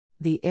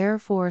The Air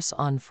Force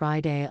on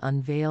Friday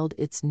unveiled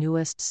its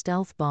newest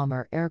stealth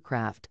bomber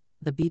aircraft,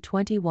 the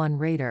B-21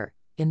 Raider,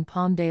 in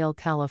Palmdale,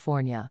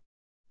 California.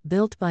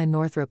 Built by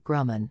Northrop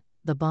Grumman,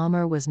 the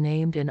bomber was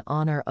named in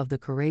honor of the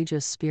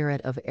courageous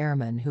spirit of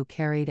airmen who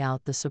carried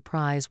out the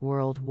surprise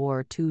World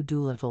War II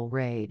Doolittle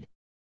raid.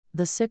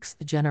 The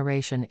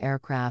sixth-generation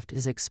aircraft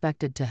is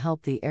expected to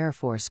help the Air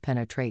Force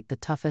penetrate the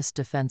toughest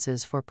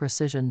defenses for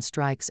precision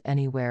strikes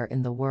anywhere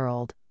in the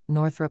world,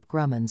 Northrop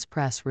Grumman's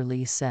press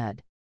release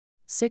said.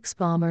 6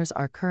 bombers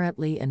are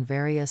currently in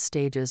various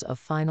stages of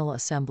final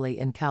assembly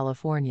in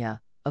California,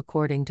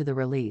 according to the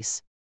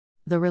release.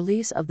 The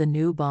release of the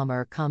new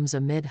bomber comes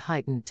amid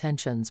heightened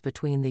tensions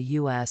between the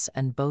U.S.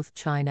 and both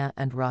China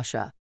and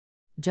Russia.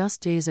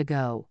 Just days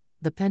ago,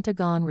 the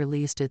Pentagon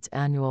released its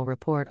annual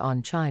report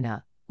on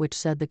China, which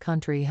said the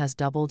country has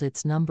doubled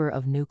its number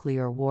of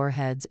nuclear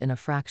warheads in a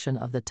fraction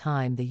of the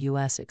time the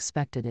U.S.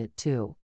 expected it to.